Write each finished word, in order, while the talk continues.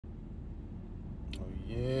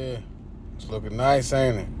Yeah, it's looking nice,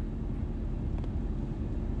 ain't it?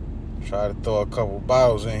 Try to throw a couple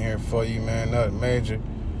bottles in here for you, man. Nothing major.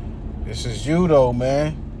 This is you, though,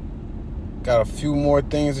 man. Got a few more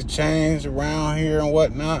things to change around here and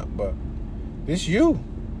whatnot, but it's you.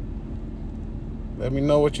 Let me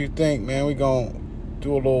know what you think, man. We gonna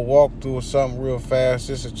do a little walkthrough or something real fast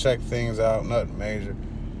just to check things out. Nothing major.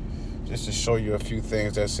 Just to show you a few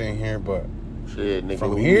things that's in here, but shit, nigga,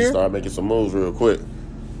 from we here, need to start making some moves real quick.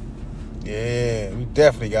 Yeah, we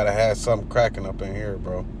definitely gotta have something cracking up in here,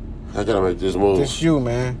 bro. I gotta make this move. It's you,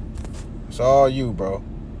 man. It's all you, bro.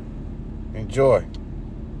 Enjoy.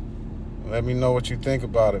 Let me know what you think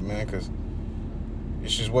about it, man, because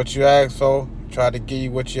it's just what you asked for. Try to give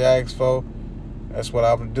you what you asked for. That's what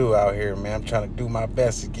I'm going to do out here, man. I'm trying to do my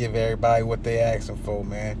best to give everybody what they asking for,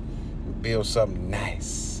 man. And build something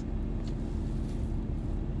nice.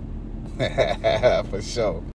 For sure.